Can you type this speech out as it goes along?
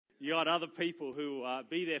you got other people who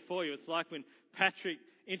be there for you. It's like when Patrick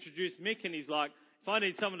introduced Mick and he's like, if I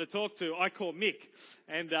need someone to talk to, I call Mick.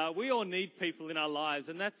 And we all need people in our lives,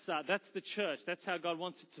 and that's the church. That's how God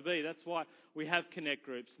wants it to be. That's why we have connect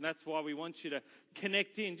groups, and that's why we want you to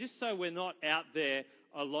connect in, just so we're not out there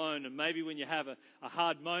alone. And maybe when you have a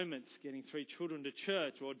hard moment getting 3 children to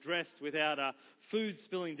church or dressed without food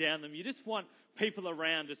spilling down them, you just want people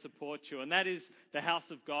around to support you. And that is the house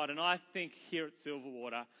of God. And I think here at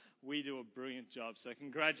Silverwater, we do a brilliant job. So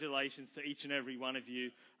congratulations to each and every one of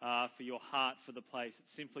you for your heart for the place.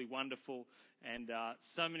 It's simply wonderful, and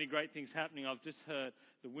so many great things happening. I've just heard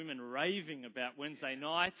the women raving about Wednesday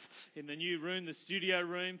nights in the new room, the studio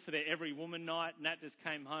room, for their Every Woman night. Nat just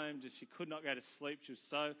came home, she could not go to sleep. She was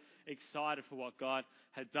so excited for what God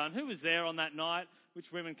had done. Who was there on that night? Which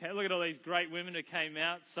women came? Look at all these great women who came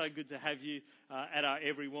out. So good to have you at our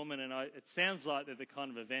Every Woman. And it sounds like they're the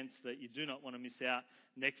kind of events that you do not want to miss out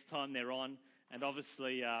next time they're on. And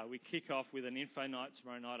obviously, we kick off with an info night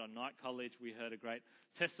tomorrow night on Night College. We heard a great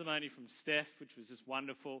testimony from Steph, which was just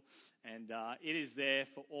wonderful. And it is there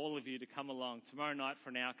for all of you to come along tomorrow night for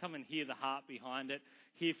an hour. Come and hear the heart behind it.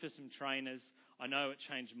 Hear for some trainers. I know it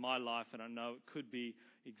changed my life, and I know it could be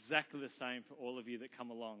exactly the same for all of you that come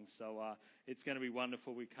along. So it's going to be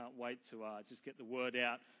wonderful. We can't wait to just get the word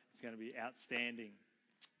out. It's going to be outstanding.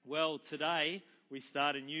 Well, today we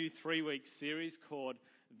start a new 3-week series called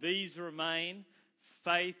These Remain,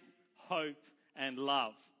 Faith, Hope and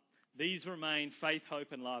Love. These Remain, Faith,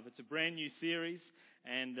 Hope and Love. It's a brand new series,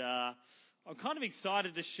 and I'm kind of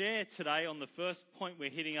excited to share today on the first point we're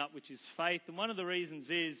hitting up, which is faith. And one of the reasons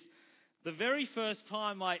is the very first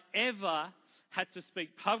time I ever had to speak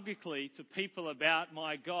publicly to people about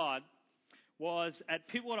my God was at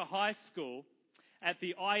Pittwater High School at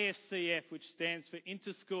the IFCF, which stands for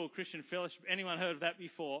Inter-School Christian Fellowship. Anyone heard of that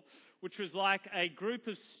before? Which was like a group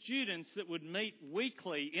of students that would meet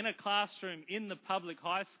weekly in a classroom in the public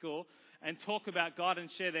high school and talk about God and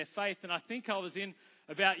share their faith. And I think I was in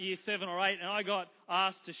about year 7 or 8, and I got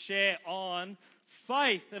asked to share on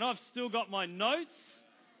faith. And I've still got my notes,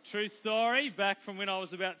 true story, back from when I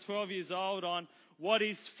was about 12 years old on what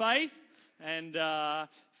is faith. And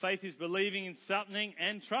faith is believing in something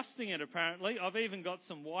and trusting it, apparently. I've even got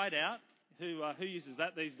some whiteout. Who uses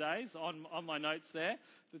that these days? On my notes there.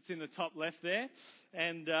 That's in the top left there.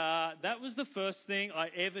 And that was the first thing I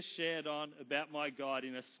ever shared on about my God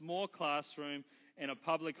in a small classroom in a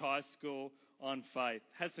public high school on faith.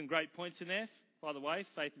 Had some great points in there. By the way,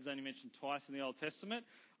 faith is only mentioned twice in the Old Testament.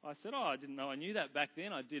 I said, I didn't know I knew that back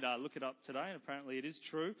then. I did look it up today, and apparently it is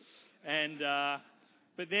true. And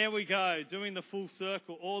but there we go, doing the full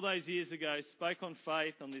circle all those years ago, spoke on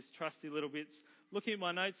faith on this trusty little bits. Looking at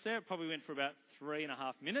my notes there, it probably went for about 3.5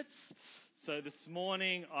 minutes. So this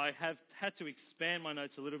morning I have had to expand my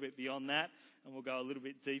notes a little bit beyond that, and we'll go a little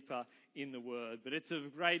bit deeper in the Word. But it's a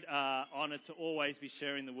great honour to always be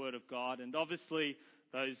sharing the Word of God. And obviously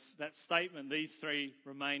that statement, these 3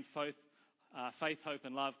 remain faith, hope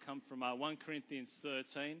and love, come from 1 Corinthians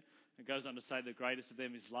 13. It goes on to say the greatest of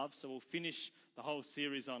them is love. So we'll finish the whole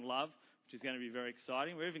series on love, which is going to be very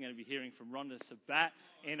exciting. We're even going to be hearing from Rhonda Sabat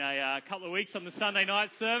in a couple of weeks on the Sunday night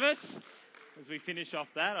service. As we finish off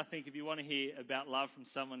that, I think if you want to hear about love from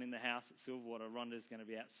someone in the house at Silverwater, Rhonda's going to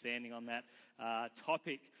be outstanding on that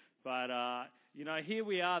topic. But, here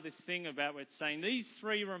we are, this thing about where it's saying these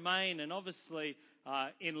 3 remain. And obviously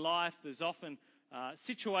in life there's often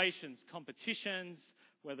situations, competitions,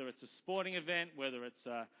 whether it's a sporting event, whether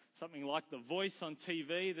it's something like The Voice on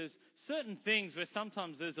TV. There's certain things where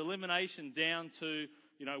sometimes there's elimination down to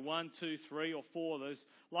 1, 2, 3 or 4. There's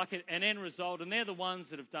like an end result, and they're the ones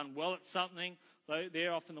that have done well at something.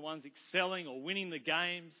 They're often the ones excelling or winning the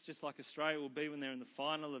games, just like Australia will be when they're in the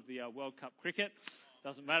final of the World Cup cricket.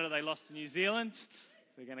 Doesn't matter, they lost to New Zealand.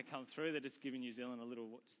 If they're going to come through, they're just giving New Zealand a little,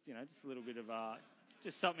 just a little bit of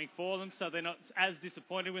just something for them, so they're not as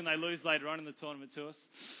disappointed when they lose later on in the tournament to us.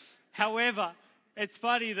 However, it's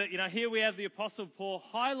funny that, here we have the Apostle Paul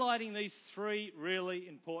highlighting these 3 really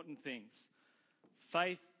important things.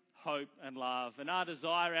 Faith, hope and love. And our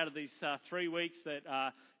desire out of these 3 weeks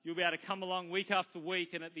that you'll be able to come along week after week,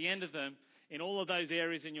 and at the end of them, in all of those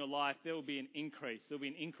areas in your life, there will be an increase. There will be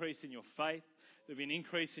an increase in your faith. There will be an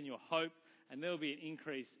increase in your hope. And there will be an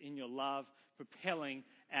increase in your love propelling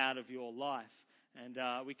out of your life.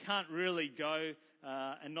 And we can't really go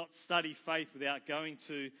and not study faith without going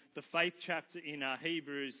to the faith chapter in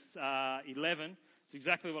Hebrews 11. It's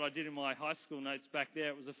exactly what I did in my high school notes back there.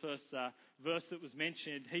 It was the first verse that was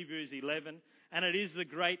mentioned, Hebrews 11. And it is the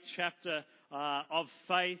great chapter of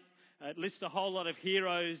faith. It lists a whole lot of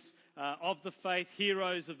heroes of the faith,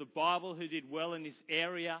 heroes of the Bible who did well in this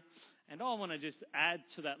area. And I want to just add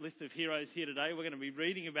to that list of heroes here today. We're going to be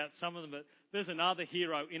reading about some of them, but there's another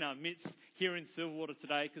hero in our midst here in Silverwater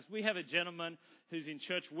today, because we have a gentleman who's in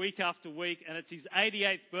church week after week, and it's his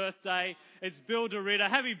 88th birthday. It's Bill DeRitter.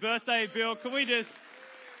 Happy birthday, Bill. Can we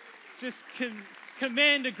just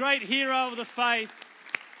commend a great hero of the faith?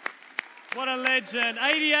 What a legend.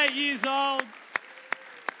 88 years old.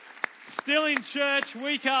 Still in church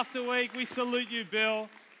week after week. We salute you, Bill.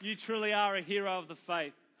 You truly are a hero of the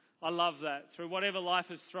faith. I love that. Through whatever life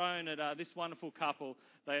has thrown at this wonderful couple,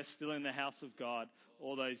 they are still in the house of God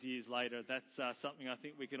all those years later. That's something I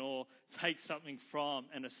think we can all take something from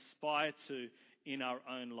and aspire to in our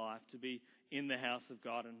own life, to be in the house of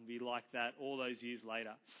God and be like that all those years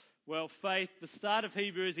later. Well, faith, the start of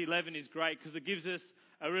Hebrews 11 is great because it gives us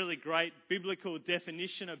a really great biblical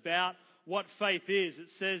definition about what faith is. It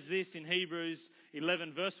says this in Hebrews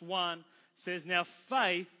 11 verse 1, it says, "Now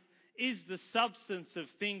faith is the substance of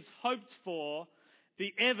things hoped for,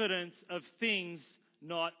 the evidence of things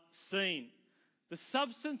not seen." The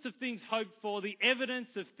substance of things hoped for, the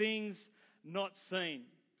evidence of things not seen.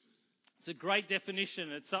 It's a great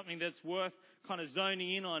definition. It's something that's worth kind of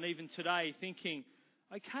zoning in on even today, thinking,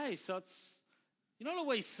 okay, so you're not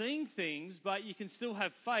always seeing things, but you can still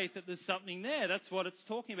have faith that there's something there. That's what it's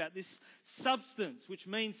talking about. This substance, which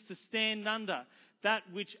means to stand under, that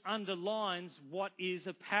which underlines what is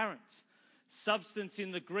apparent. Substance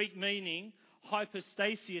in the Greek meaning,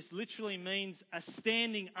 hypostasius, literally means a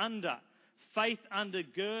standing under. Faith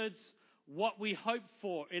undergirds what we hope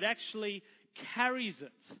for. It actually carries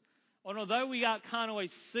it. And although we can't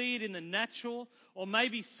always see it in the natural, or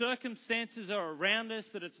maybe circumstances are around us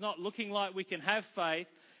that it's not looking like we can have faith,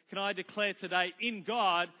 can I declare today, in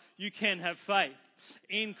God, you can have faith.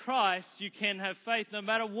 In Christ, you can have faith no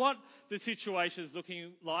matter what the situation is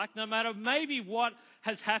looking like, no matter maybe what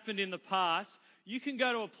has happened in the past. You can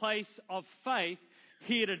go to a place of faith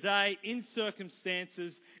here today in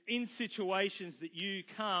circumstances, in situations that you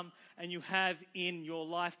come and you have in your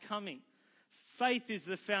life coming. Faith is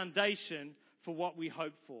the foundation for what we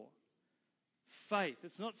hope for. Faith,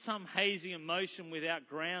 it's not some hazy emotion without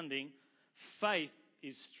grounding. Faith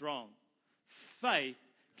is strong. Faith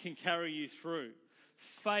can carry you through.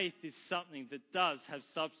 Faith is something that does have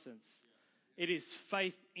substance. It is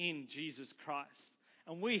faith in Jesus Christ.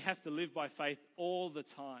 And we have to live by faith all the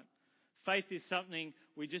time. Faith is something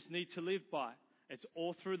we just need to live by. It's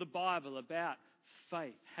all through the Bible about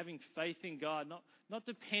faith, having faith in God, not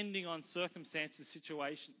depending on circumstances,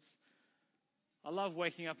 situations. I love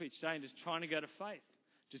waking up each day and just trying to go to faith,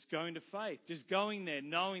 just going to faith, just going there,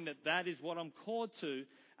 knowing that that is what I'm called to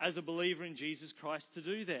as a believer in Jesus Christ to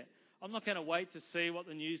do there. I'm not going to wait to see what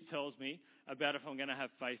the news tells me about if I'm going to have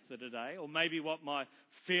faith for today, or maybe what my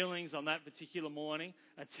feelings on that particular morning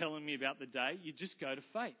are telling me about the day. You just go to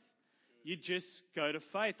faith. You just go to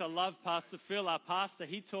faith. I love Pastor Phil, our pastor.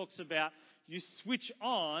 He talks about you switch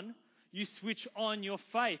on your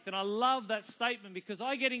faith. And I love that statement because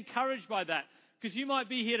I get encouraged by that. Because you might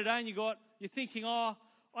be here today and you're thinking, I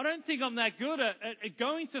don't think I'm that good at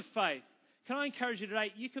going to faith. Can I encourage you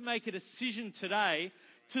today? You can make a decision today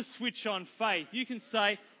to switch on faith. You can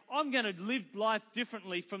say, I'm going to live life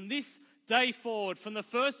differently from this day forward. From the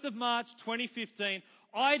 1st of March 2015,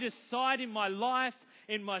 I decide in my life,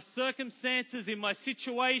 in my circumstances, in my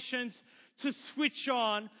situations, to switch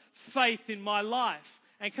on faith in my life.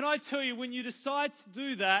 And can I tell you, when you decide to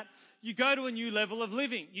do that, you go to a new level of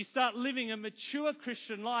living. You start living a mature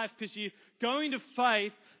Christian life because you're going to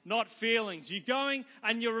faith, not feelings. You're going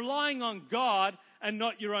and you're relying on God and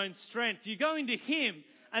not your own strength. You're going to Him.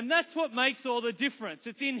 And that's what makes all the difference.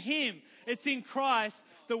 It's in Him. It's in Christ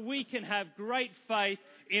that we can have great faith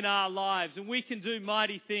in our lives. And we can do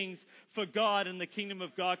mighty things for God and the kingdom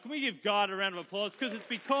of God. Can we give God a round of applause? Because it's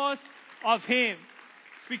because of Him.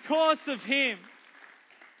 It's because of Him.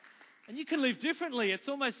 And you can live differently. It's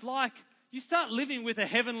almost like you start living with a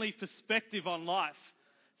heavenly perspective on life.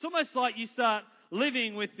 It's almost like you start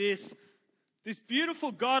living with this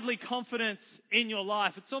beautiful godly confidence in your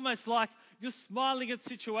life. It's almost like you're smiling at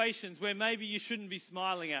situations where maybe you shouldn't be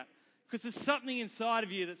smiling at. Because there's something inside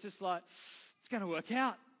of you that's just like, it's going to work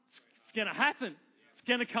out. It's going to happen. It's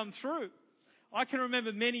going to come through. I can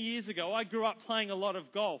remember many years ago, I grew up playing a lot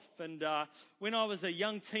of golf. And when I was a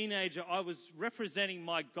young teenager, I was representing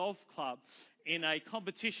my golf club in a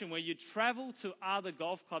competition where you travel to other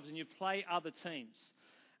golf clubs and you play other teams.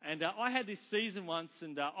 And I had this season once,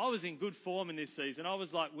 and I was in good form in this season. I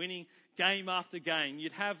was like winning game after game.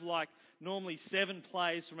 You'd have like normally 7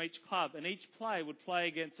 players from each club, and each player would play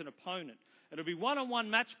against an opponent. It'll be one-on-one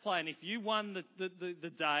match play, and if you won the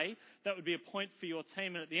day, that would be a point for your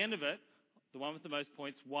team, and at the end of it, the one with the most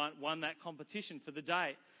points won that competition for the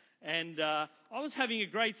day. And I was having a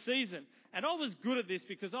great season, and I was good at this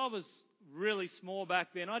because I was really small back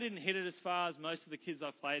then. I didn't hit it as far as most of the kids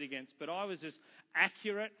I played against, but I was just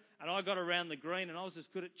accurate, and I got around the green, and I was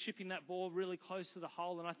just good at chipping that ball really close to the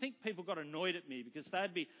hole. And I think people got annoyed at me because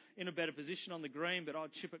they'd be in a better position on the green, but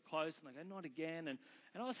I'd chip it close, and they'd go, not again. And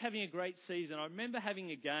I was having a great season. I remember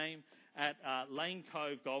having a game at Lane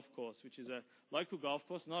Cove Golf Course, which is a local golf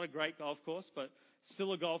course, not a great golf course, but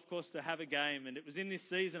still a golf course to have a game. And it was in this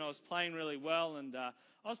season I was playing really well, and I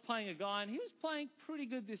was playing a guy, and he was playing pretty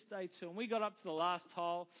good this day too. And we got up to the last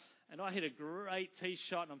hole, and I hit a great tee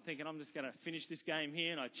shot, and I'm thinking I'm just going to finish this game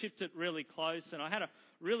here. And I chipped it really close, and I had a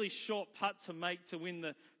really short putt to make to win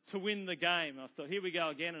the game. And I thought, here we go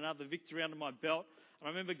again, another victory under my belt. And I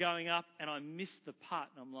remember going up, and I missed the putt,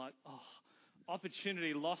 and I'm like,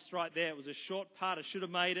 opportunity lost right there. It was a short putt. I should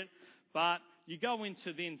have made it, but you go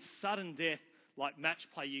into then sudden death like match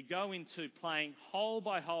play. You go into playing hole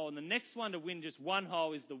by hole, and the next one to win just one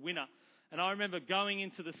hole is the winner. And I remember going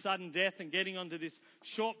into the sudden death and getting onto this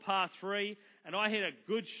short par 3, and I hit a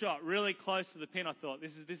good shot really close to the pin. I thought,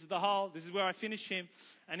 this is the hole. This is where I finish him.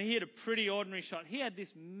 And he hit a pretty ordinary shot. He had this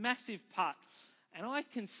massive putt, and I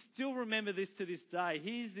can still remember this to this day.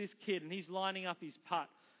 Here's this kid, and he's lining up his putt.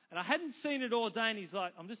 And I hadn't seen it all day, and he's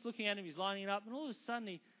like, I'm just looking at him, he's lining it up, and all of a sudden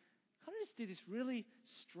he kind of just did this really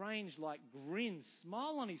strange, like, grin,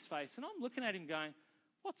 smile on his face. And I'm looking at him going,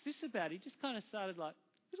 what's this about? He just kind of started like,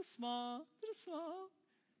 little smile,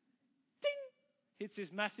 ding, hits this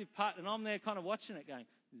massive putt, and I'm there kind of watching it going,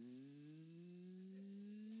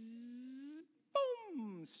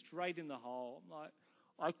 boom, straight in the hole. I'm like,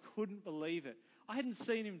 I couldn't believe it. I hadn't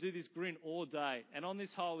seen him do this grin all day. And on this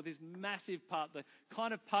hole with this massive putt, the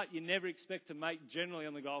kind of putt you never expect to make generally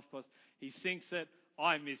on the golf course, he sinks it.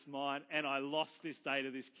 I missed mine, and I lost this day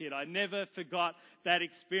to this kid. I never forgot that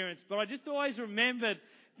experience. But I just always remembered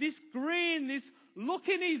this grin, this look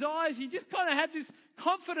in his eyes. He just kind of had this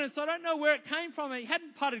confidence. I don't know where it came from. He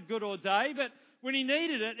hadn't putted good all day, but when he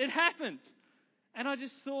needed it, it happened. And I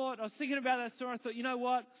just thought, I was thinking about that story. I thought, you know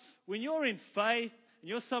what? When you're in faith, and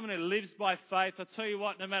you're someone who lives by faith, I'll tell you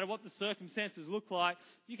what, no matter what the circumstances look like,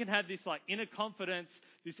 you can have this like inner confidence,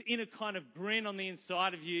 this inner kind of grin on the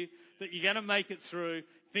inside of you that you're going to make it through.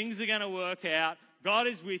 Things are going to work out. God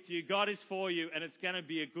is with you. God is for you, and it's going to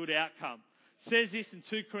be a good outcome. It says this in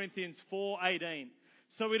 2 Corinthians 4:18.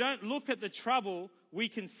 So we don't look at the trouble we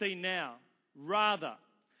can see now. Rather,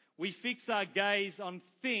 we fix our gaze on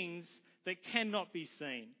things that cannot be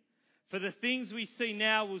seen. For the things we see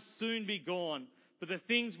now will soon be gone, but the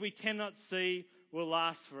things we cannot see will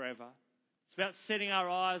last forever. It's about setting our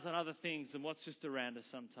eyes on other things than what's just around us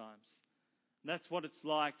sometimes. And that's what it's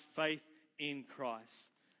like, faith in Christ.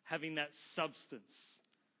 Having that substance.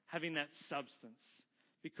 Having that substance.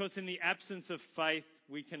 Because in the absence of faith,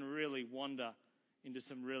 we can really wander into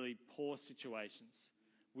some really poor situations.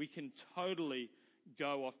 We can totally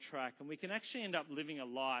go off track, and we can actually end up living a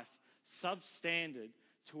life substandard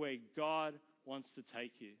to where God wants to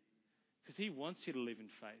take you. Because He wants you to live in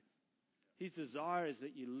faith. His desire is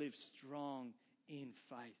that you live strong in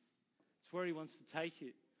faith. It's where He wants to take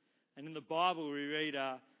you. And in the Bible, we read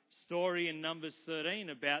a story in Numbers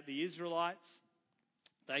 13 about the Israelites.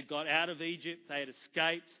 They got out of Egypt. They had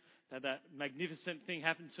escaped. They had that magnificent thing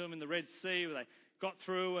happen to them in the Red Sea where they got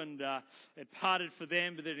through and it parted for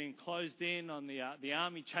them, but it enclosed in on the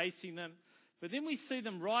army chasing them. But then we see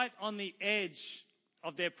them right on the edge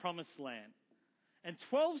of their promised land. And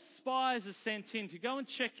 12 spies are sent in to go and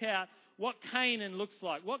check out what Canaan looks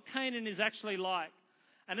like, what Canaan is actually like.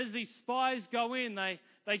 And as these spies go in,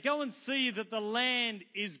 they go and see that the land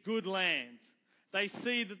is good land. They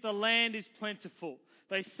see that the land is plentiful.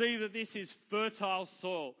 They see that this is fertile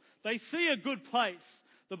soil. They see a good place.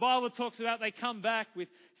 The Bible talks about they come back with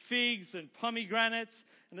figs and pomegranates,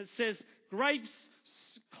 and it says grapes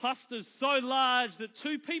clusters so large that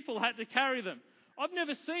 2 people had to carry them. I've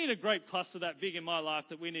never seen a grape cluster that big in my life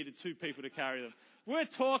that we needed 2 people to carry them. We're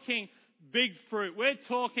talking big fruit. We're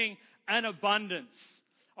talking an abundance.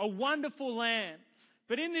 A wonderful land.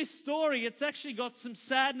 But in this story, it's actually got some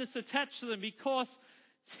sadness attached to them because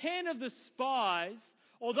 10 of the spies,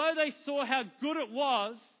 although they saw how good it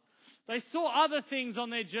was, they saw other things on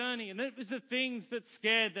their journey, and it was the things that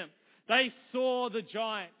scared them. They saw the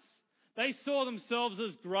giants. They saw themselves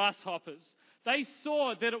as grasshoppers. They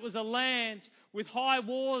saw that it was a land with high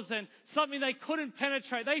walls and something they couldn't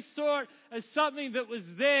penetrate. They saw it as something that was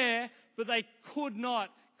there, but they could not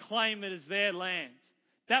claim it as their land.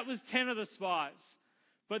 That was 10 of the spies.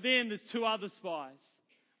 But then there's 2 other spies,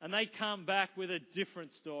 and they come back with a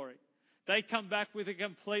different story. They come back with a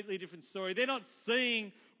completely different story. They're not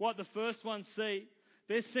seeing what the first ones see.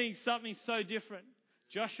 They're seeing something so different.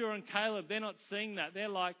 Joshua and Caleb, they're not seeing that. They're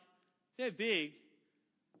like, they're big,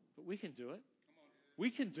 but we can do it. We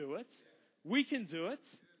can do it. We can do it.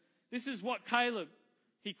 This is what Caleb,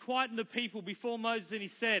 he quietened the people before Moses and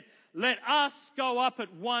he said, let us go up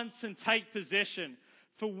at once and take possession,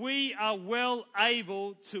 for we are well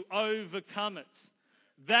able to overcome it.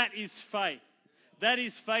 That is faith. That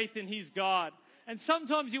is faith in his God. And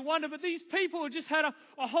sometimes you wonder, but these people have just had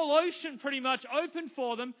a whole ocean pretty much open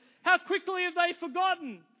for them. How quickly have they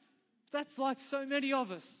forgotten? That's like so many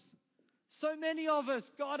of us. So many of us.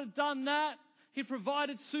 God had done that. He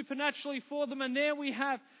provided supernaturally for them. And there we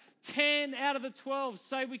have 10 out of the 12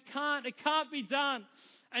 say it can't be done.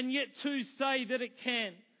 And yet 2 say that it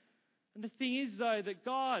can. And the thing is though, that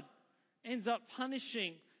God ends up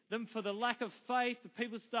punishing them for the lack of faith. The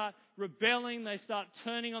people start rebelling. They start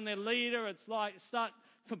turning on their leader. It's like start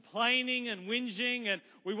complaining and whinging and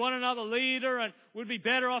we want another leader and we'd be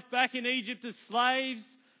better off back in Egypt as slaves.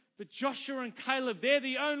 But Joshua and Caleb, they're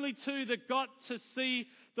the only 2 that got to see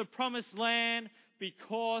the promised land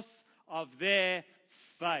because of their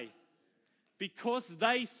faith. Because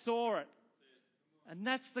they saw it. And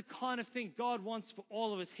that's the kind of thing God wants for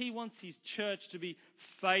all of us. He wants his church to be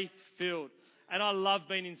faith-filled. And I love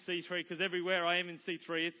being in C3 because everywhere I am in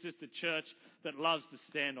C3, it's just a church that loves to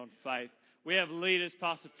stand on faith. We have leaders,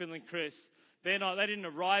 Pastor Phil and Chris. They didn't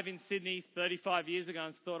arrive in Sydney 35 years ago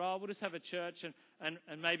and thought, we'll just have a church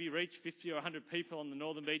and maybe reach 50 or 100 people on the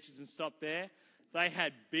northern beaches and stop there. They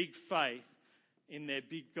had big faith in their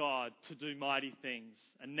big God to do mighty things.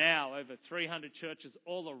 And now over 300 churches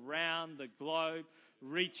all around the globe,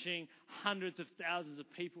 reaching hundreds of thousands of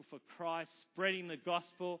people for Christ, spreading the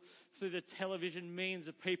gospel through the television. Millions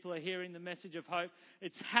of people are hearing the message of hope.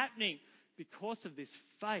 It's happening because of this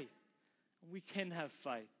faith. We can have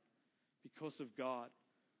faith because of God.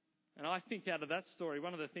 And I think out of that story,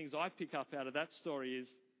 one of the things I pick up out of that story is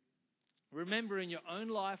remember in your own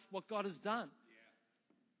life what God has done.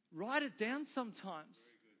 Yeah. Write it down sometimes.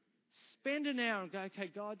 Spend an hour and go,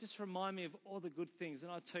 okay, God, just remind me of all the good things.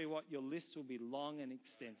 And I'll tell you what, your list will be long and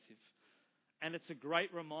extensive. And it's a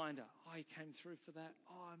great reminder. He came through for that.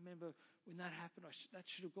 I remember when that happened, that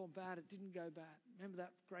should have gone bad. It didn't go bad. Remember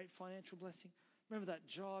that great financial blessing? Remember that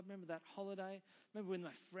job? Remember that holiday? Remember when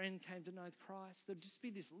my friend came to know Christ? There'd just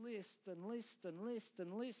be this list and list and list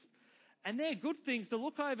and list. And they're good things to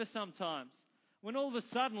look over sometimes. When all of a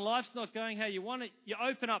sudden life's not going how you want it, you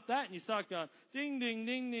open up that and you start going, ding, ding,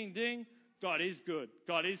 ding, ding, ding. God is good.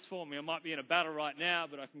 God is for me. I might be in a battle right now,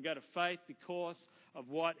 but I can go to faith because of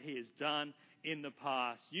what he has done in the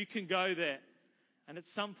past. You can go there. And at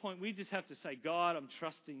some point we just have to say, God, I'm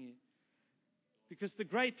trusting you. Because the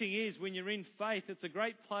great thing is when you're in faith, it's a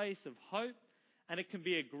great place of hope and it can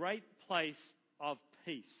be a great place of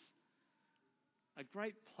peace. A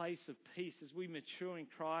great place of peace as we mature in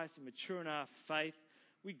Christ and mature in our faith.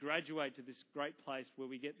 We graduate to this great place where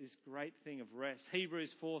we get this great thing of rest.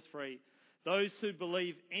 Hebrews 4:3. Those who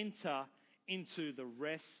believe enter into the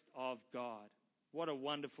rest of God. What a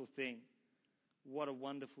wonderful thing. What a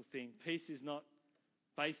wonderful thing. Peace is not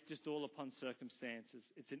based just all upon circumstances.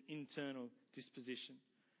 It's an internal disposition.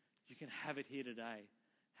 You can have it here today.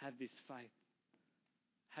 Have this faith.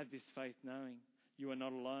 Have this faith knowing you are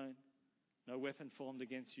not alone. No weapon formed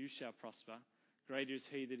against you shall prosper. Greater is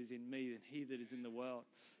he that is in me than he that is in the world.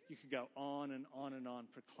 You could go on and on and on,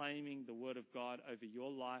 proclaiming the word of God over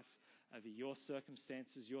your life, over your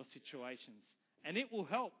circumstances, your situations. And it will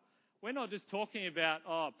help. We're not just talking about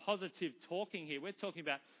positive talking here. We're talking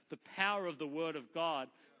about the power of the word of God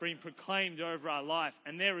being proclaimed over our life.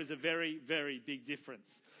 And there is a very, very big difference.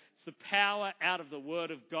 It's the power out of the word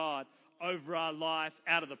of God over our life,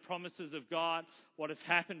 out of the promises of God, what has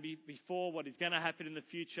happened before, what is going to happen in the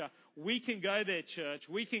future. We can go there, church.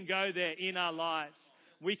 We can go there in our lives.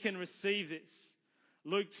 We can receive this.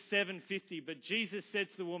 Luke 7:50, but Jesus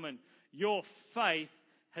said to the woman, your faith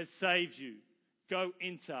has saved you. Go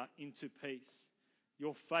enter into peace.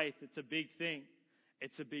 Your faith, it's a big thing.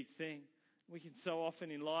 It's a big thing. We can so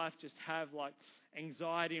often in life just have like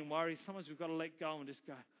anxiety and worry. Sometimes we've got to let go and just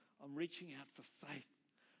go, I'm reaching out for faith.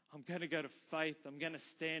 I'm going to go to faith. I'm going to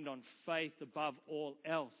stand on faith above all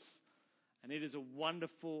else. And it is a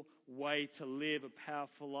wonderful way to live a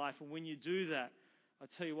powerful life. And when you do that, I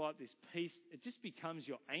tell you what, this peace, it just becomes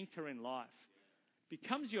your anchor in life. It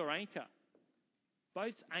becomes your anchor.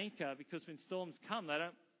 Boats anchor because when storms come, they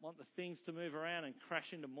don't want the things to move around and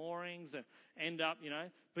crash into moorings and end up,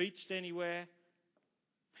 beached anywhere.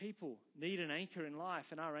 people need an anchor in life,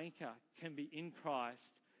 and our anchor can be in Christ,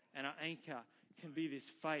 and our anchor can be this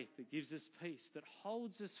faith that gives us peace, that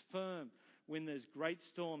holds us firm when there's great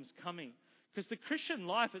storms coming. Because the Christian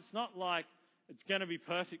life, it's not like it's going to be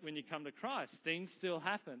perfect when you come to Christ. Things still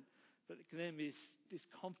happen. But there can be this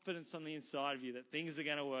confidence on the inside of you that things are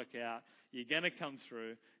going to work out. You're going to come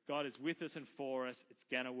through. God is with us and for us. It's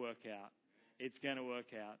going to work out. It's going to work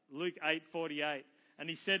out. Luke 8:48. And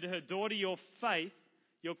he said to her, "Daughter, your faith,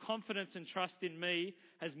 your confidence and trust in me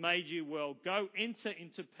has made you well. Go enter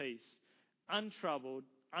into peace, untroubled,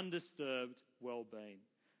 undisturbed well-being."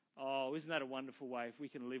 Oh, isn't that a wonderful way if we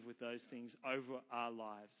can live with those things over our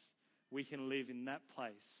lives? We can live in that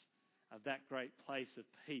place, of that great place of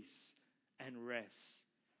peace and rest.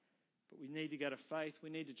 But we need to go to faith. We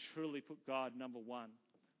need to truly put God number one.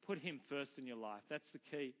 Put him first in your life. That's the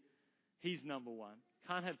key. He's number one.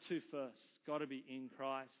 Can't have two firsts. Got to be in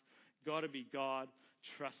Christ. Got to be God,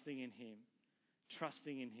 trusting in him.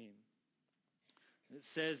 Trusting in him. And it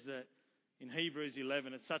says that in Hebrews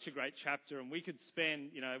 11, it's such a great chapter, and we could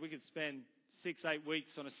spend 6-8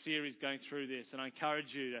 weeks on a series going through this, and I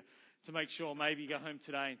encourage you to make sure maybe you go home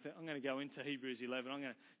today and think, I'm going to go into Hebrews 11. I'm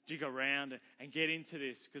going to dig around and get into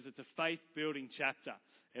this because it's a faith-building chapter.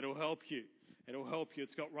 It'll help you. It'll help you.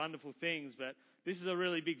 It's got wonderful things, but this is a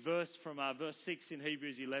really big verse from verse 6 in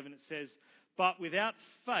Hebrews 11. It says, "But without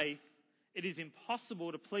faith, it is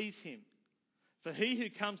impossible to please him. For he who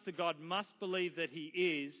comes to God must believe that he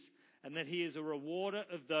is, and that he is a rewarder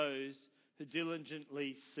of those who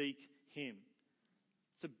diligently seek him."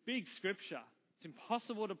 It's a big scripture. It's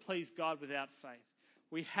impossible to please God without faith.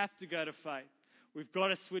 We have to go to faith. We've got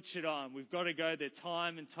to switch it on. We've got to go there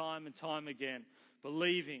time and time and time again,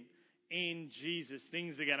 believing in Jesus.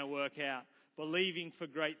 Things are going to work out. Believing for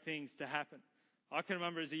great things to happen. I can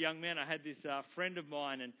remember as a young man, I had this friend of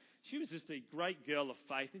mine, and she was just a great girl of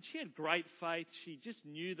faith, and she had great faith. She just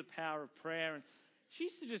knew the power of prayer, and she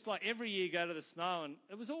used to just every year go to the snow, and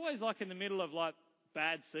it was always in the middle of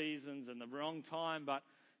bad seasons and the wrong time, but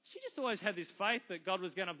she just always had this faith that God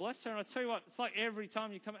was going to bless her. And I tell you what, it's like every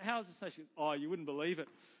time you come, how's the snow? She goes, "Oh, you wouldn't believe it."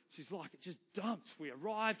 She's like, "It just dumped. We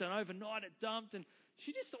arrived, and overnight it dumped." And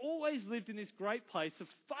she just always lived in this great place of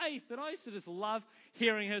faith. And I used to just love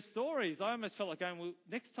hearing her stories. I almost felt like going, "Well,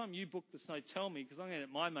 next time you book the snow, tell me, because I'm going to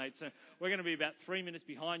get my mates. So we're going to be about 3 minutes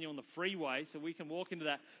behind you on the freeway, so we can walk into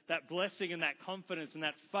that blessing and that confidence and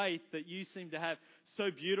that faith that you seem to have so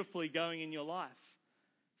beautifully going in your life."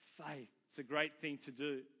 Faith. It's a great thing to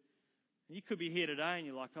do. And you could be here today and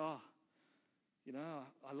you're like, "Oh,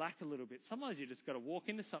 I lack a little bit." Sometimes you just got to walk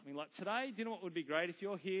into something like today. Do you know what would be great if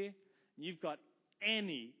you're here and you've got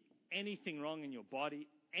anything wrong in your body,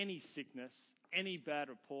 any sickness, any bad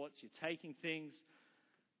reports, you're taking things.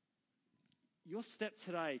 Your step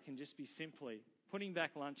today can just be simply putting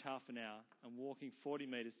back lunch half an hour and walking 40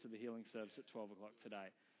 metres to the healing service at 12 o'clock today.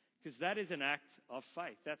 Because that is an act of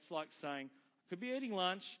faith. That's like saying, I could be eating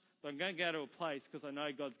lunch, but I'm going to go to a place because I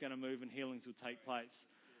know God's going to move and healings will take place.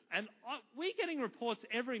 And we're getting reports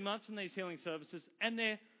every month from these healing services, and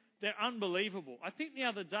they're unbelievable. I think the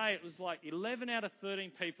other day it was 11 out of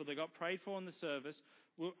 13 people that got prayed for in the service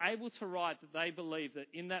were able to write that they believed that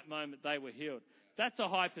in that moment they were healed. That's a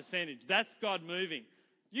high percentage. That's God moving.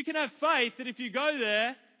 You can have faith that if you go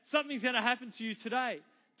there, something's going to happen to you today.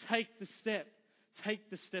 Take the step. Take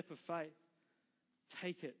the step of faith.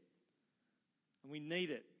 Take it. And we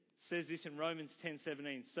need it. It says this in Romans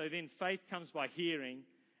 10:17. So then faith comes by hearing,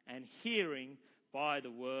 and hearing by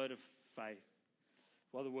the word of faith.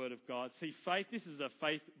 By the word of God. See, faith, this is a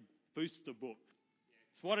faith booster book.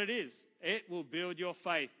 It's what it is. It will build your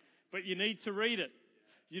faith. But you need to read it.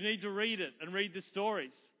 You need to read it and read the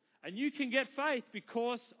stories. And you can get faith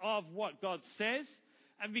because of what God says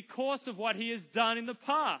and because of what he has done in the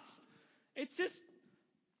past. It's just,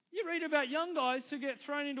 you read about young guys who get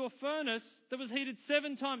thrown into a furnace that was heated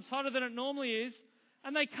 7 times hotter than it normally is,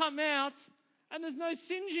 and they come out and there's no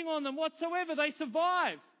singeing on them whatsoever. They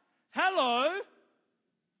survive. Hello?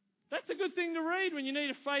 That's a good thing to read when you need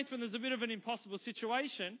a faith when there's a bit of an impossible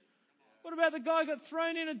situation. What about the guy who got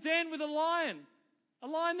thrown in a den with a lion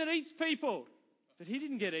that eats people? But he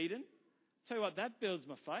didn't get eaten. Tell you what, that builds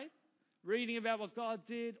my faith. Reading about what God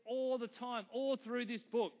did all the time, all through this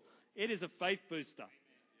book. It is a faith booster.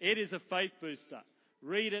 It is a faith booster.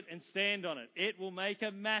 Read it and stand on it. It will make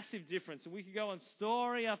a massive difference. And we could go on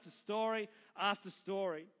story after story after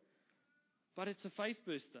story. But it's a faith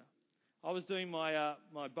booster. I was doing my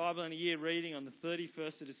Bible in a Year reading on the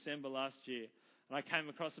 31st of December last year. And I came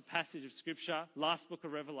across a passage of Scripture, last book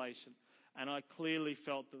of Revelation. And I clearly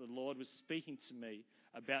felt that the Lord was speaking to me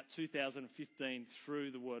about 2015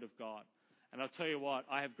 through the Word of God. And I'll tell you what,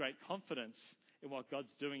 I have great confidence in what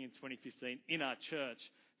God's doing in 2015 in our church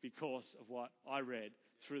because of what I read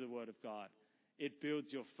through the Word of God. It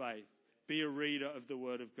builds your faith. Be a reader of the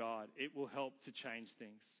Word of God. It will help to change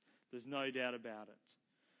things. There's no doubt about it.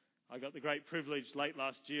 I got the great privilege late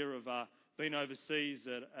last year of being overseas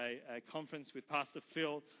at a conference with Pastor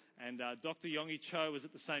Phil, and Dr. Yonggi Cho was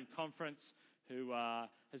at the same conference, who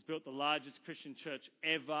has built the largest Christian church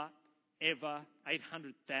ever,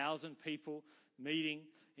 800,000 people meeting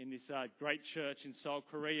in this great church in Seoul,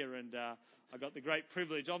 Korea, and I got the great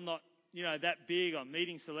privilege. I'm not, that big on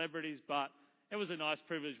meeting celebrities, but it was a nice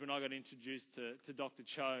privilege when I got introduced to Dr.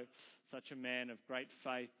 Cho, such a man of great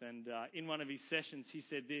faith. And in one of his sessions, he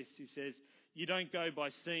said this. He says, "You don't go by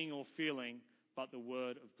seeing or feeling, but the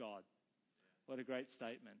Word of God." What a great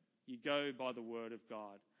statement. You go by the Word of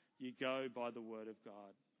God. You go by the Word of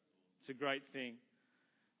God. It's a great thing.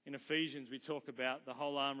 In Ephesians, we talk about the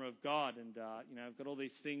whole armour of God, and I've got all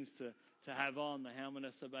these things to have on: the helmet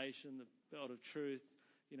of salvation, the belt of truth.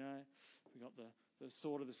 We've got the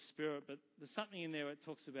sword of the Spirit, but there's something in there where it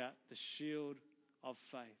talks about the shield of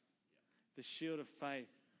faith. The shield of faith.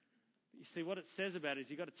 You see, what it says about it is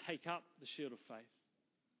you've got to take up the shield of faith.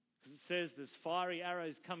 Because it says there's fiery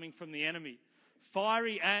arrows coming from the enemy.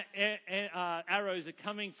 Fiery arrows are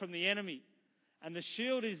coming from the enemy. And the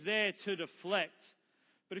shield is there to deflect.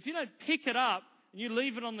 But if you don't pick it up and you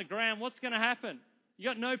leave it on the ground, what's going to happen? You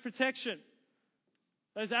got no protection.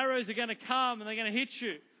 Those arrows are going to come and they're going to hit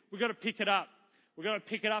you. We've got to pick it up. We've got to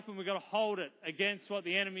pick it up and we've got to hold it against what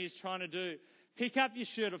the enemy is trying to do. Pick up your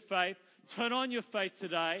shield of faith, turn on your faith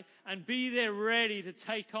today, and be there ready to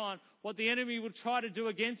take on what the enemy will try to do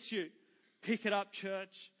against you. Pick it up,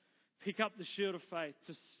 church. Pick up the shield of faith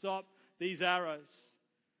to stop these arrows.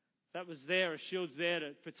 That was there. A shield's there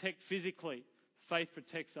to protect physically. Faith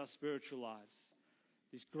protects our spiritual lives.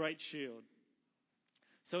 This great shield.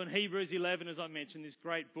 So in Hebrews 11, as I mentioned, this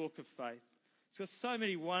great book of faith. It's got so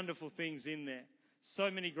many wonderful things in there. So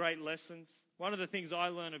many great lessons. One of the things I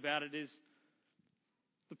learn about it is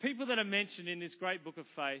the people that are mentioned in this great book of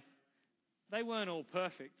faith, they weren't all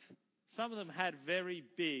perfect. Some of them had very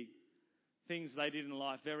big things they did in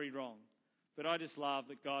life, very wrong. But I just love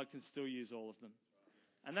that God can still use all of them.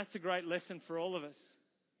 And that's a great lesson for all of us.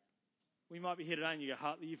 We might be here today and you go,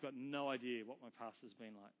 "Hartley, you've got no idea what my past has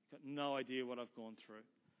been like. You've got no idea what I've gone through."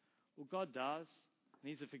 Well, God does. And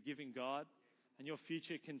He's a forgiving God. And your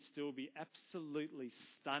future can still be absolutely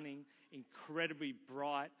stunning, incredibly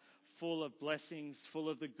bright, full of blessings, full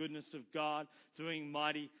of the goodness of God, doing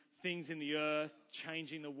mighty things in the earth,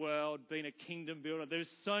 changing the world, being a kingdom builder. There's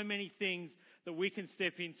so many things that we can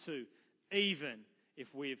step into, even if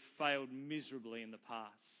we have failed miserably in the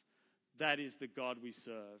past. That is the God we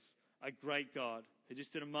serve. A great God who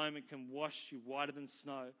just in a moment can wash you whiter than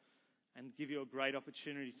snow and give you a great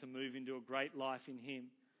opportunity to move into a great life in Him.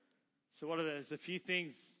 So there's a few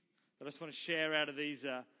things that I just want to share out of these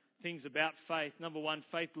things about faith. Number one,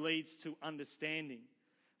 faith leads to understanding.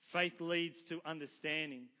 Faith leads to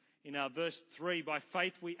understanding. In our verse 3, by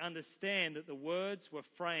faith we understand that the words were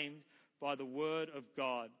framed by the word of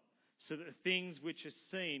God, so that the things which are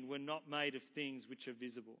seen were not made of things which are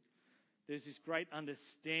visible. There's this great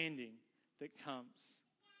understanding that comes.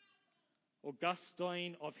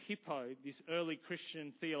 Augustine of Hippo, this early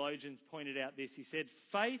Christian theologian, pointed out this. He said,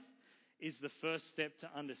 faith is the first step to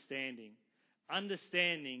understanding.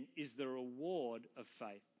 Understanding is the reward of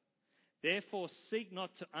faith. Therefore, seek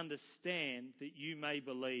not to understand that you may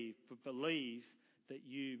believe, but believe that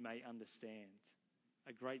you may understand.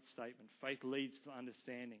 A great statement. Faith leads to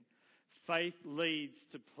understanding. Faith leads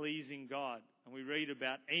to pleasing God. And we read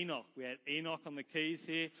about Enoch. We had Enoch on the keys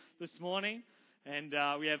here this morning. And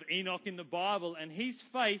we have Enoch in the Bible. And his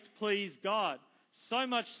faith pleased God. So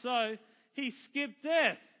much so, he skipped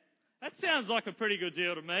death. That sounds like a pretty good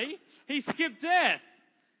deal to me. He skipped death.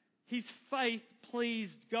 His faith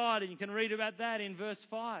pleased God. And you can read about that in verse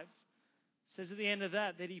 5. It says at the end of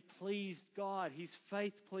that he pleased God. His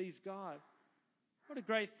faith pleased God. What a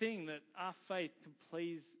great thing that our faith can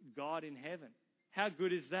please God in heaven. How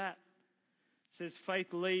good is that? It says faith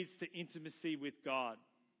leads to intimacy with God.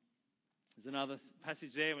 There's another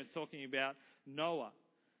passage there when it's talking about Noah.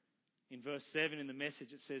 In verse 7 in the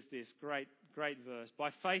Message it says this, great verse.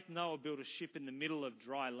 By faith Noah built a ship in the middle of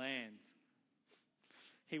dry land.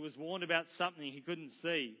 He was warned about something he couldn't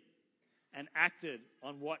see and acted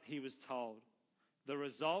on what he was told. The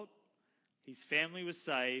result? His family was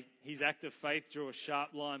saved. His act of faith drew a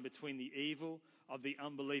sharp line between the evil of the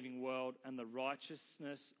unbelieving world and the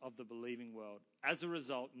righteousness of the believing world. As a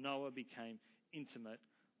result, Noah became intimate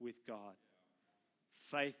with God.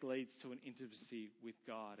 faith leads to an intimacy with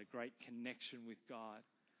God, a great connection with God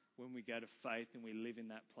when we go to faith and we live in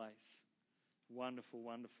that place. Wonderful,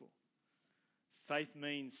 wonderful. Faith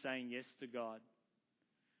means saying yes to God.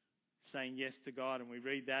 Saying yes to God. And we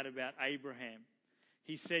read that about Abraham.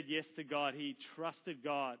 He said yes to God. He trusted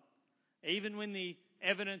God. Even when the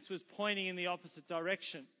evidence was pointing in the opposite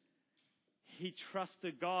direction, he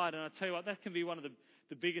trusted God. And I tell you what, that can be one of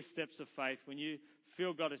the biggest steps of faith, when you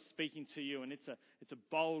feel God is speaking to you, and it's a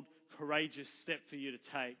bold, courageous step for you to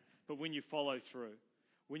take. But when you follow through,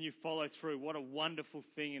 what a wonderful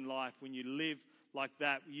thing in life when you live like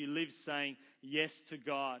that. You live saying yes to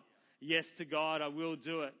God. Yes to God, I will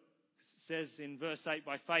do it. It says in verse 8,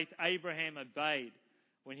 by faith Abraham obeyed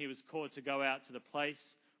when he was called to go out to the place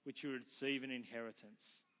which he would receive an inheritance.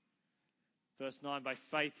 Verse 9, by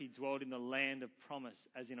faith he dwelled in the land of promise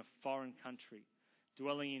as in a foreign country,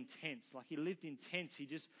 dwelling in tents. Like he lived in tents, he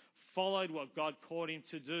just followed what God called him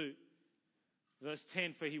to do. Verse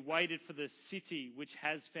 10, for he waited for the city which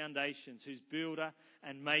has foundations, whose builder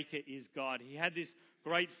and maker is God. He had this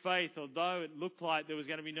great faith, although it looked like there was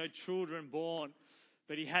going to be no children born.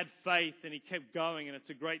 But he had faith and he kept going, and it's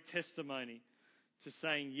a great testimony to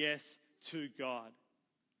saying yes to God.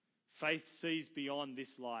 Faith sees beyond this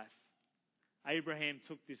life. Abraham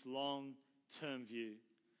took this long-term view.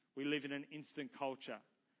 We live in an instant culture.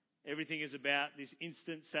 Everything is about this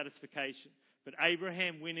instant satisfaction. But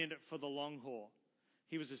Abraham went in it for the long haul.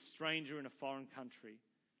 He was a stranger in a foreign country.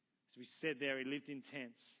 As we said there, he lived in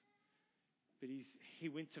tents. But he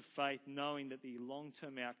went to faith knowing that the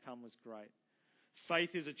long-term outcome was great.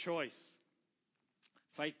 Faith is a choice.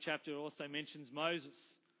 Faith chapter also mentions Moses,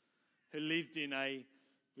 who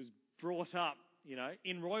was brought up,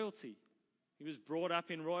 in royalty. He was brought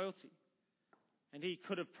up in royalty. And he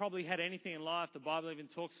could have probably had anything in life. The Bible even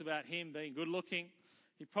talks about him being good looking.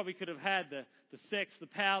 He probably could have had the sex, the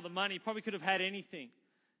power, the money. He probably could have had anything.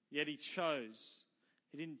 Yet he chose.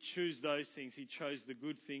 He didn't choose those things. He chose the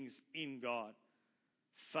good things in God.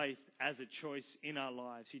 Faith as a choice in our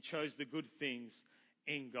lives. He chose the good things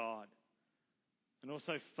in God. And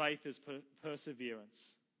also faith as perseverance.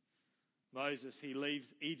 Moses, he leaves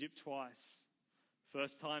Egypt twice.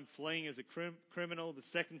 First time fleeing as a criminal. The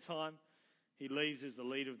second time he leaves as the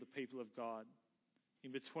leader of the people of God.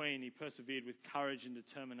 In between, he persevered with courage and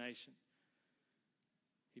determination.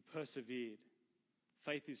 He persevered.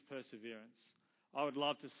 Faith is perseverance. I would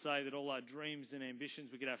love to say that all our dreams and ambitions,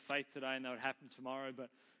 we could have faith today and they would happen tomorrow, but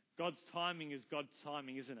God's timing is God's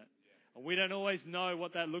timing, isn't it? And we don't always know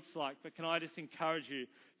what that looks like, but can I just encourage you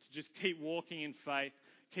to just keep walking in faith,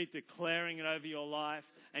 keep declaring it over your life,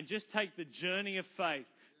 and just take the journey of faith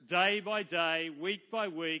day by day, week by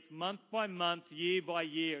week, month by month, year by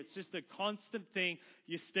year. It's just a constant thing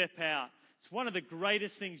you step out. It's one of the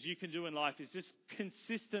greatest things you can do in life is just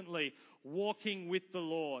consistently walking with the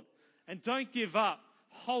Lord. And don't give up.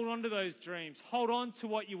 Hold on to those dreams. Hold on to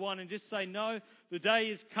what you want and just say, no, the day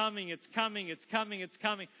is coming. It's coming. It's coming. It's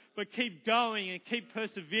coming. But keep going and keep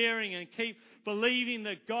persevering and keep believing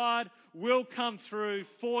that God will come through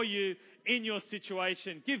for you in your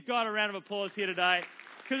situation. Give God a round of applause here today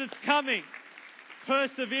because it's coming.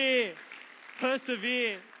 Persevere.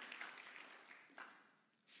 Persevere.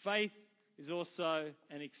 Faith is also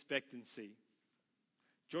an expectancy.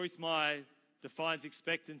 Joyce Meyer defines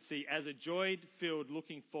expectancy as a joy-filled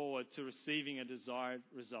looking forward to receiving a desired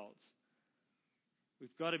result.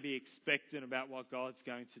 We've got to be expectant about what God's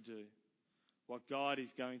going to do, what God is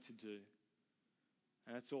going to do.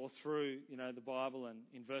 And it's all through, the Bible. And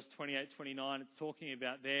in verse 28, 29, it's talking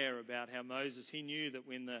about how Moses, he knew that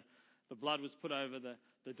when the blood was put over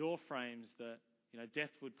the door frames, that,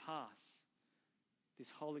 death would pass. This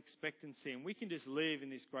whole expectancy. And we can just live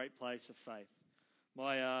in this great place of faith.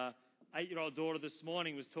 My 8-year-old daughter this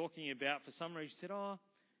morning was talking about, for some reason, she said, "Oh,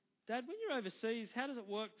 Dad, when you're overseas, how does it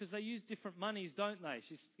work? Because they use different monies, don't they?"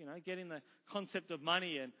 She's, getting the concept of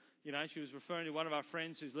money. And, she was referring to one of our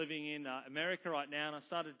friends who's living in America right now. And I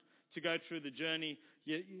started to go through the journey.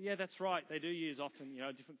 Yeah, that's right. They do use often,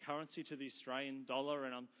 a different currency to the Australian dollar.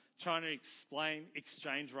 And I'm trying to explain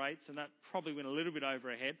exchange rates. And that probably went a little bit over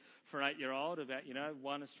her head for an 8-year-old about,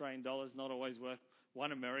 one Australian dollar is not always worth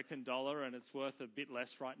 $1 American dollar, and it's worth a bit less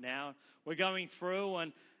right now. We're going through,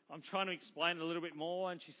 and I'm trying to explain it a little bit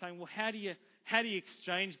more, and she's saying, well, how do you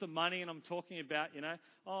exchange the money? And I'm talking about,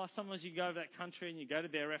 sometimes you go to that country and you go to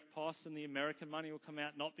their FPOS and the American money will come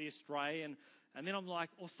out, not the Australian. And then I'm like,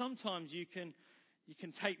 or sometimes you can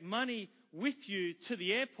take money with you to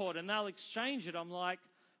the airport and they'll exchange it. I'm like,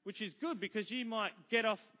 which is good because you might get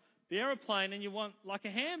off the aeroplane and you want like a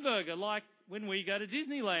hamburger, like when we go to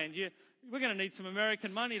Disneyland. we're going to need some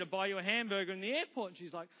American money to buy you a hamburger in the airport. And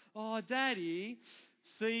she's like, oh, Daddy,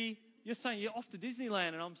 see, you're saying you're off to Disneyland.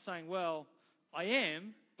 And I'm saying, well, I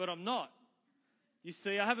am, but I'm not. You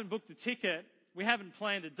see, I haven't booked a ticket. We haven't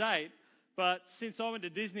planned a date. But since I went to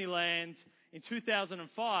Disneyland in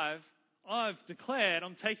 2005, I've declared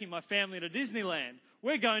I'm taking my family to Disneyland.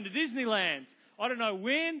 We're going to Disneyland. I don't know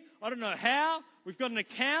when. I don't know how. We've got an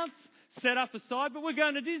account set up aside, but we're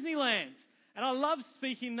going to Disneyland. And I love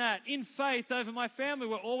speaking that in faith over my family.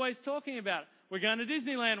 We're always talking about it. We're going to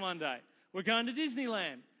Disneyland one day. We're going to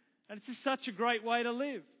Disneyland. And it's just such a great way to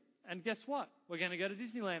live. And guess what? We're going to go to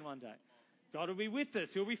Disneyland one day. God will be with us.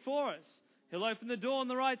 He'll be for us. He'll open the door in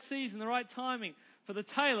the right season, the right timing for the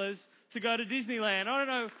Taylors to go to Disneyland. I don't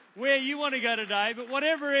know where you want to go today, but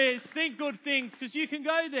whatever it is, think good things because you can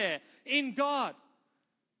go there in God.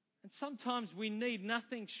 And sometimes we need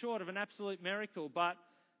nothing short of an absolute miracle. But,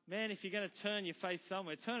 man, if you're going to turn your faith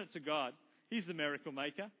somewhere, turn it to God. He's the miracle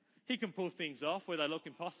maker. He can pull things off where they look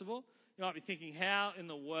impossible. You might be thinking, how in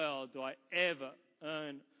the world do I ever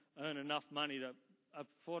earn enough money to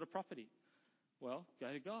afford a property? Well,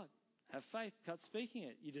 go to God. Have faith. Cut speaking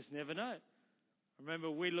it. You just never know. I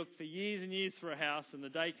remember we looked for years and years for a house, and the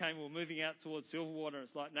day came we were moving out towards Silverwater, and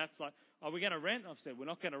it's like, Nat's like, are we going to rent? I've said, we're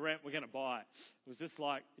not going to rent, we're going to buy. It was just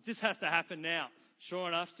like, it just has to happen now. Sure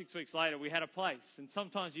enough, 6 weeks later, we had a place. And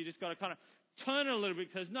sometimes you just got to kind of turn it a little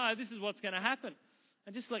bit because, no, this is what's going to happen.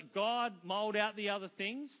 And just let God mold out the other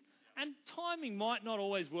things. And timing might not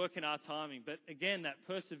always work in our timing, but again, that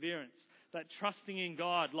perseverance, that trusting in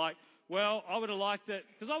God. Like, well, I would have liked it,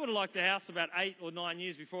 because I would have liked the house about 8 or 9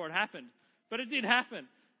 years before it happened. But it did happen.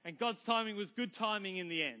 And God's timing was good timing in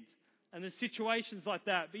the end. And there's situations like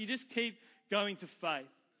that. But you just keep going to faith.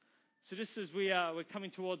 So just as we're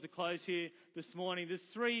coming towards a close here this morning, there's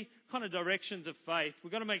 3 kind of directions of faith.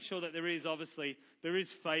 We've got to make sure that there is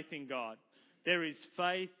faith in God. There is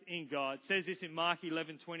faith in God. It says this in Mark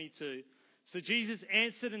 11:22. So Jesus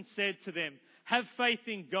answered and said to them, have faith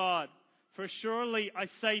in God. For assuredly I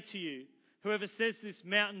say to you, whoever says to this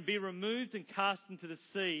mountain, be removed and cast into the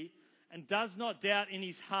sea, and does not doubt in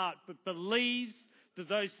his heart, but believes that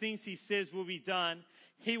those things he says will be done,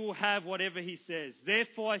 he will have whatever he says.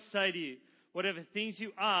 Therefore I say to you, whatever things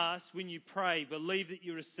you ask when you pray, believe that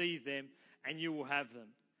you receive them, and you will have them.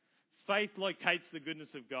 Faith locates the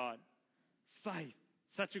goodness of God. Faith,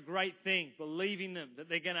 such a great thing, believing them, that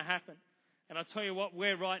they're going to happen. And I tell you what,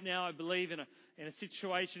 we're right now, I believe, in a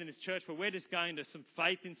situation in this church where we're just going to some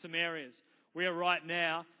faith in some areas. We are right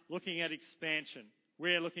now looking at expansion.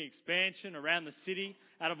 We're looking at expansion around the city,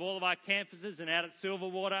 out of all of our campuses and out at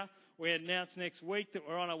Silverwater. We announce next week that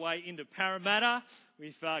we're on our way into Parramatta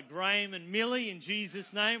with Graham and Millie in Jesus'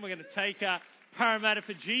 name. We're going to take Parramatta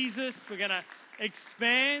for Jesus. We're going to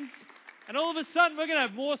expand. And all of a sudden, we're going to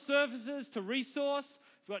have more services to resource.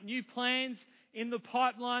 We've got new plans in the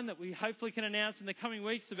pipeline that we hopefully can announce in the coming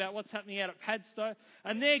weeks about what's happening out at Padstow.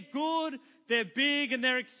 And they're good, they're big, and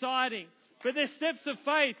they're exciting. But they're steps of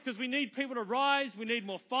faith because we need people to rise. We need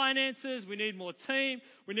more finances. We need more team.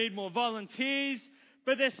 We need more volunteers.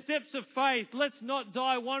 But they're steps of faith. Let's not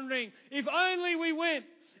die wondering, if only we went.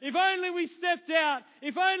 If only we stepped out.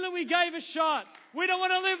 If only we gave a shot. We don't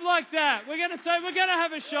want to live like that. We're going to say, we're going to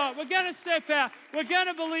have a shot. We're going to step out. We're going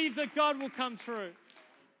to believe that God will come through.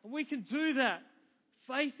 And we can do that.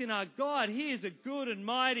 Faith in our God. He is a good and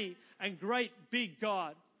mighty and great big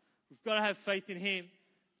God. We've got to have faith in Him.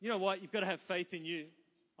 You know what? You've got to have faith in you.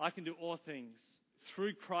 I can do all things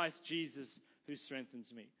through Christ Jesus who strengthens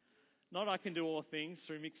me. Not I can do all things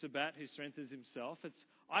through Mixabat who strengthens himself. It's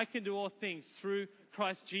I can do all things through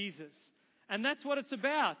Christ Jesus. And that's what it's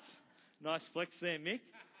about. Nice flex there, Mick.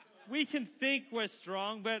 We can think we're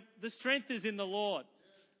strong, but the strength is in the Lord.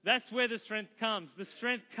 That's where the strength comes. The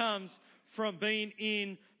strength comes from being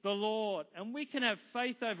in the Lord. And we can have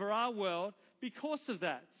faith over our world because of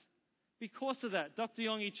that. Because of that. Dr.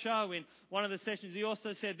 Yonggi Cho, in one of the sessions, he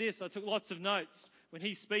also said this. I took lots of notes. When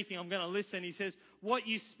he's speaking, I'm going to listen. He says, what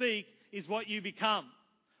you speak is what you become.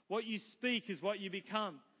 What you speak is what you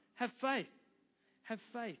become. Have faith. Have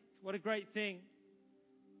faith. What a great thing.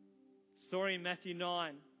 Story in Matthew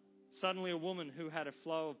 9. Suddenly a woman who had a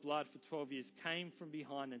flow of blood for 12 years came from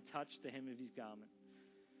behind and touched the hem of his garment.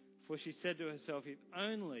 For she said to herself, if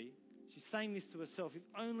only, she's saying this to herself, if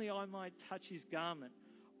only I might touch his garment,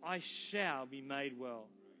 I shall be made well.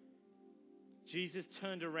 Jesus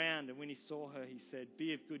turned around, and when he saw her, he said,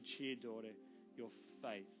 be of good cheer, daughter. Your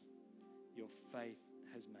faith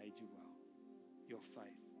has made you well. Your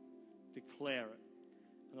faith. Declare it.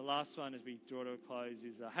 And the last one as we draw to a close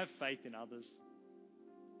is have faith in others.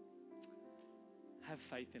 Have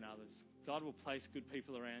faith in others. God will place good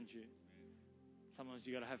people around you. sometimes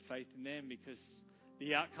you've got to have faith in them, because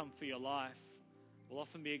the outcome for your life will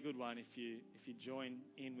often be a good one if you join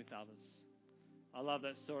in with others. I love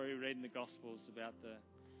that story we read in the Gospels about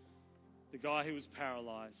the guy who was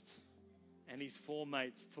paralyzed, and his 4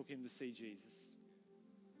 mates took him to see Jesus.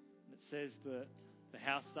 And it says that the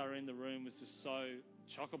house they were in, the room was just so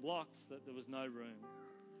chock-a-blocks that there was no room.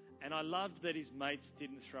 And I loved that his mates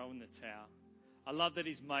didn't throw in the towel. I love that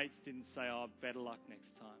his mates didn't say, oh, better luck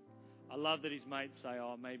next time. I love that his mates say,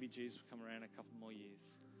 oh, maybe Jesus will come around a couple more years.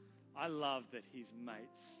 I love that his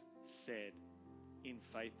mates said, in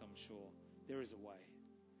faith, I'm sure, there is a way.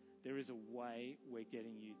 There is a way we're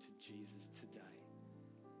getting you to Jesus today.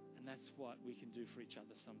 And that's what we can do for each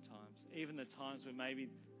other sometimes. Even the times where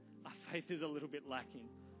maybe our faith is a little bit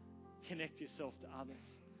lacking. Connect yourself to others.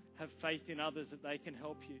 Have faith in others that they can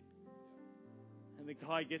help you. And the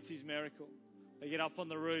guy gets his miracle. They get up on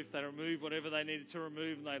the roof, they remove whatever they needed to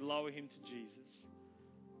remove, and they lower him to Jesus.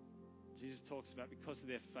 Jesus talks about, because of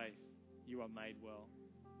their faith, you are made well.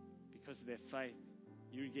 Because of their faith,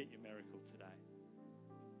 you get your miracle today.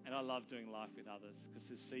 And I love doing life with others, because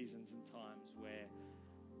there's seasons and times where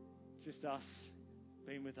just us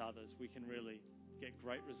being with others, we can really get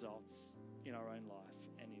great results in our own life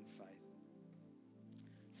and in faith.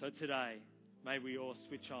 So today, may we all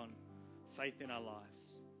switch on faith in our lives.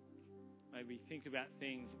 May we think about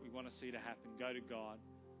things that we want to see to happen. Go to God.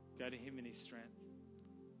 Go to Him in His strength.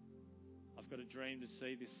 I've got a dream to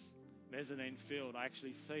see this mezzanine filled. I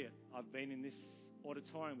actually see it. I've been in this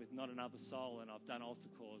auditorium with not another soul, and I've done altar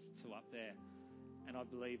calls 2 up there. And I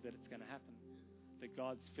believe that it's going to happen. That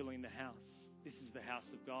God's filling the house. This is the house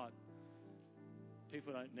of God.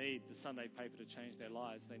 People don't need the Sunday paper to change their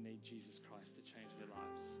lives. They need Jesus Christ to change their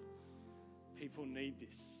lives. People need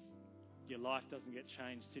this. Your life doesn't get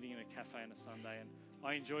changed sitting in a cafe on a Sunday. And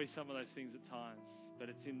I enjoy some of those things at times, but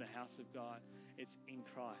it's in the house of God. It's in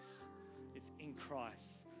Christ. It's in Christ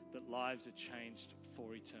that lives are changed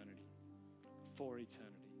for eternity. For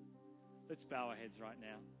eternity. Let's bow our heads right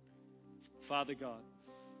now. Father God,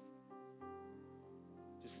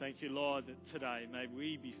 just thank you, Lord, that today may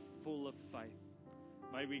we be full of faith.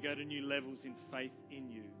 May we go to new levels in faith in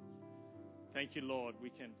you. Thank you, Lord.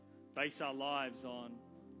 We can base our lives on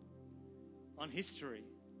history,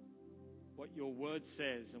 what your word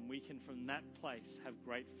says, and we can from that place have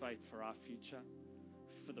great faith for our future,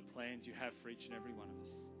 for the plans you have for each and every one of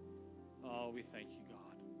us. Oh, we thank you,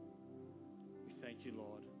 God. We thank you,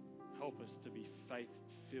 Lord. Help us to be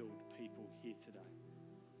faith-filled people here today.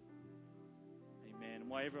 Amen. And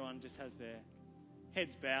while everyone just has their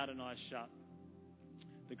heads bowed and eyes shut,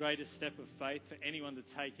 the greatest step of faith for anyone to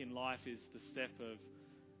take in life is the step of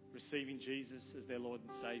receiving Jesus as their Lord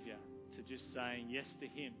and Saviour, to just saying yes to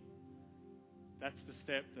Him. That's the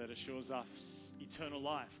step that assures us eternal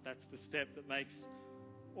life. That's the step that makes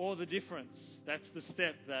all the difference. That's the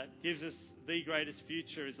step that gives us the greatest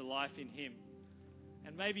future, is a life in Him.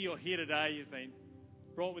 And maybe you're here today, you've been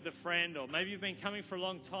brought with a friend, or maybe you've been coming for a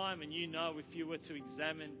long time, and you know if you were to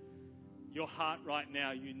examine your heart right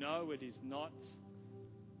now, you know it is not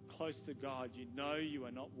close to God. You know you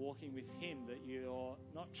are not walking with Him, that you're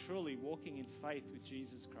not truly walking in faith with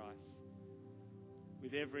Jesus Christ.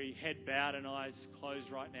 With every head bowed and eyes closed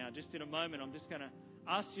right now, just in a moment, I'm just going to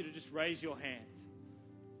ask you to just raise your hand.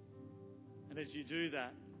 And as you do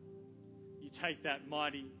that, you take that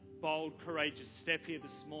mighty, bold, courageous step here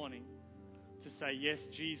this morning to say, yes,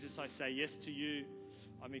 Jesus, I say yes to you.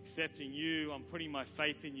 I'm accepting you. I'm putting my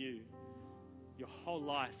faith in you. Your whole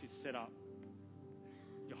life is set up.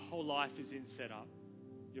 Your whole life is in set up.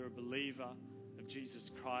 You're a believer of Jesus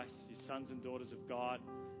Christ. You're sons and daughters of God.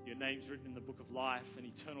 Your name's written in the book of life, and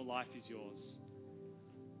eternal life is yours.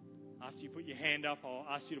 After you put your hand up, I'll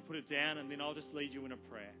ask you to put it down, and then I'll just lead you in a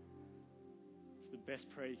prayer. It's the best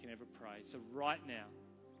prayer you can ever pray. So right now,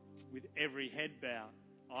 with every head bowed,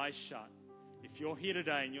 eyes shut, if you're here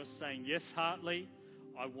today and you're saying, yes, Hartley,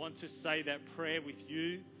 I want to say that prayer with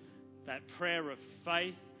you, that prayer of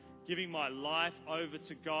faith, giving my life over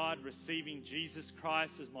to God, receiving Jesus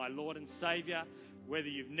Christ as my Lord and Saviour, whether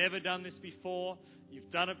you've never done this before, you've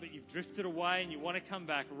done it but you've drifted away and you want to come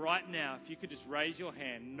back right now, if you could just raise your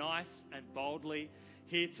hand nice and boldly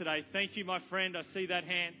here today. Thank you, my friend. I see that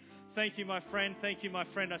hand. Thank you, my friend. Thank you, my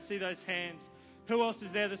friend. I see those hands. Who else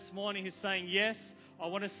is there this morning who's saying, yes, I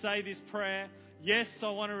want to say this prayer. Yes, I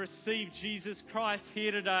want to receive Jesus Christ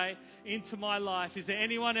here today into my life. Is there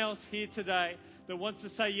anyone else here today that wants to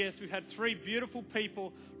say yes? We've had 3 beautiful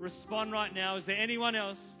people respond right now. Is there anyone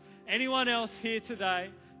else here today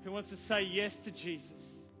who wants to say yes to Jesus?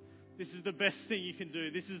 This is the best thing you can do.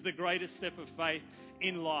 This is the greatest step of faith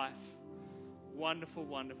in life. Wonderful,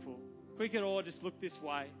 wonderful. we could all just look this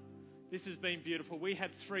way. This has been beautiful. We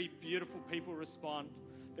had 3 beautiful people respond.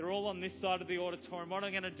 They're all on this side of the auditorium. What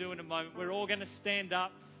I'm going to do in a moment, we're all going to stand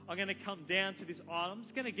up. I'm going to come down to this aisle. I'm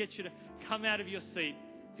just going to get you to come out of your seat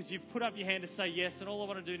because you've put up your hand to say yes. And all I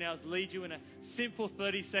want to do now is lead you in a simple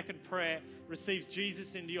 30-second prayer. Receive Jesus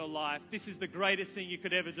into your life. This is the greatest thing you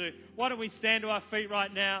could ever do. Why don't we stand to our feet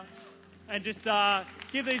right now and just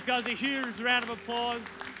give these guys a huge round of applause.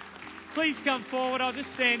 Please come forward. I'll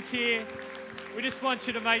just stand here. We just want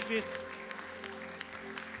you to make this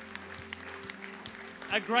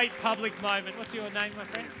a great public moment. What's your name, my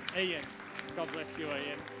friend? Ian. God bless you,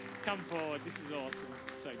 Ian. Come forward. This is awesome.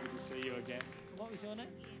 So good to see you again. What was your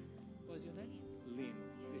name? What was your name? Lynn.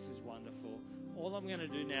 This is wonderful. All I'm going to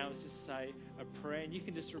do now is just say a prayer, and you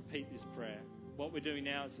can just repeat this prayer. What we're doing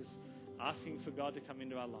now is just asking for God to come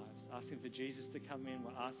into our lives, asking for Jesus to come in.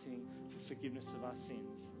 We're asking for forgiveness of our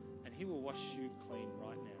sins, and He will wash you clean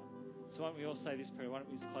right now. So why don't we all say this prayer? Why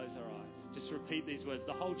don't we just close our eyes? Just repeat these words.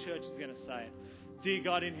 The whole church is going to say it. Dear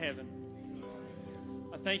God in heaven,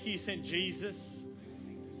 I thank you sent Jesus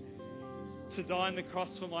to die on the cross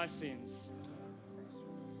for my sins.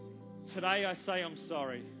 Today I say I'm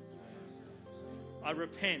sorry. I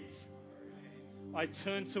repent. I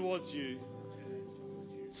turn towards you.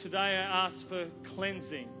 Today I ask for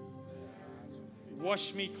cleansing.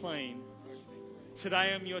 Wash me clean.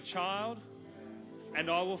 Today I'm your child,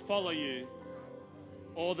 and I will follow you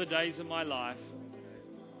all the days of my life.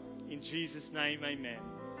 In Jesus' name, amen.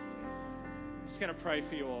 I'm just going to pray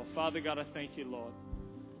for you all. Father God, I thank you, Lord,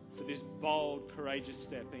 for this bold, courageous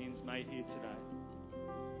step Ian's made here today.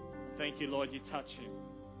 Thank you, Lord, you touch him.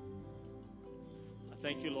 I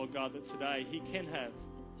thank you, Lord God, that today he can have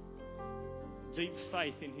deep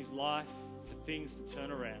faith in his life for things to turn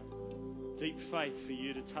around. Deep faith for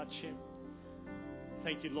you to touch him.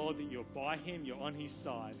 Thank you, Lord, that you're by him, you're on his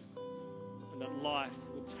side, and that life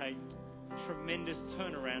will take tremendous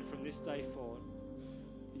turnaround from this day forward.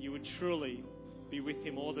 That you would truly be with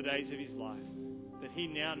him all the days of his life. That he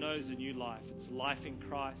now knows a new life. It's life in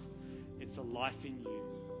Christ. It's a life in you.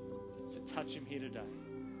 So touch him here today.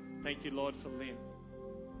 Thank you, Lord, for Lynn.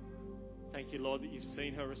 Thank you, Lord, that you've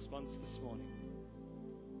seen her response this morning.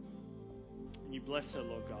 And you bless her,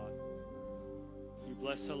 Lord God. You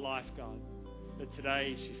bless her life, God. That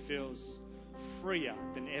today she feels freer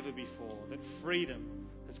than ever before. That freedom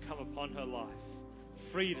has come upon her life.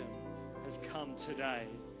 Freedom has come today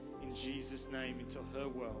in Jesus' name into her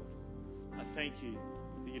world. I thank you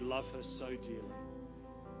that you love her so dearly.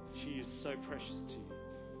 She is so precious to you.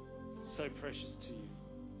 So precious to you.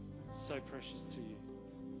 So precious to you.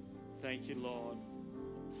 Thank you, Lord.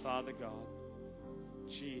 Father God.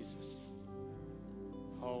 Jesus.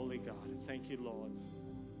 Holy God. Thank you, Lord.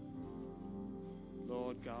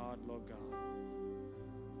 Lord God, Lord God.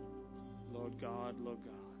 Lord God, Lord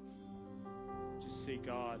God. Just see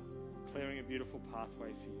God clearing a beautiful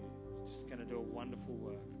pathway for you. It's just going to do a wonderful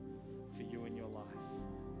work for you in your life.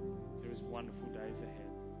 There is wonderful days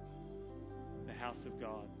ahead. The house of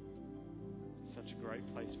God is such a great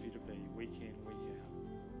place for you to be, week in, week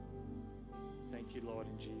out. Thank you, Lord,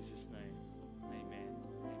 in Jesus' name. Amen.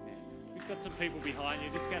 Amen. We've got some people behind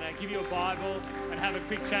you. Just going to give you a Bible and have a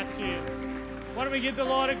quick chat to you. Why don't we give the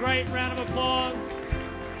Lord a great round of applause?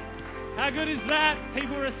 How good is that?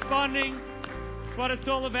 People responding. It's what it's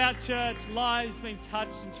all about, church. Lives being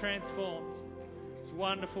touched and transformed. It's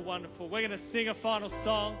wonderful, wonderful. We're going to sing a final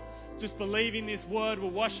song. Just believing this word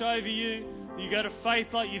will wash over you. You go to faith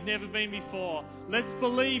like you've never been before. Let's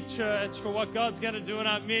believe, church, for what God's going to do in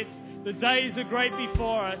our midst. The days are great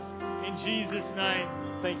before us. In Jesus' name.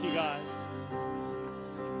 Thank you, guys.